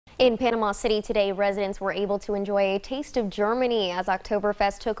In Panama City today, residents were able to enjoy a taste of Germany as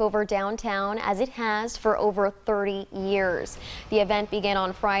Oktoberfest took over downtown, as it has for over 30 years. The event began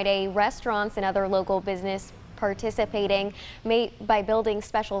on Friday. Restaurants and other local business participating by building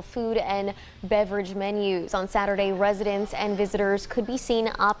special food and beverage menus. On Saturday, residents and visitors could be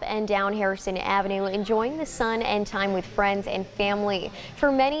seen up and down Harrison Avenue enjoying the sun and time with friends and family.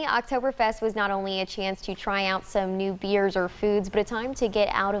 For many, Oktoberfest was not only a chance to try out some new beers or foods, but a time to get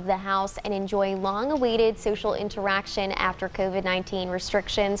out of the house and enjoy long-awaited social interaction after COVID-19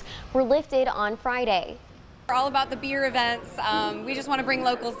 restrictions were lifted on Friday. We're all about the beer events. We just want to bring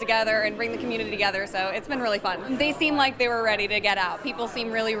locals together and bring the community together, so it's been really fun. They seem like they were ready to get out. People seem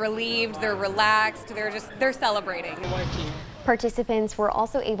really relieved, they're relaxed, they're celebrating. Participants were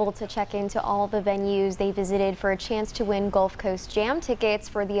also able to check into all the venues they visited for a chance to win Gulf Coast Jam tickets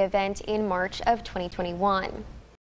for the event in March of 2021.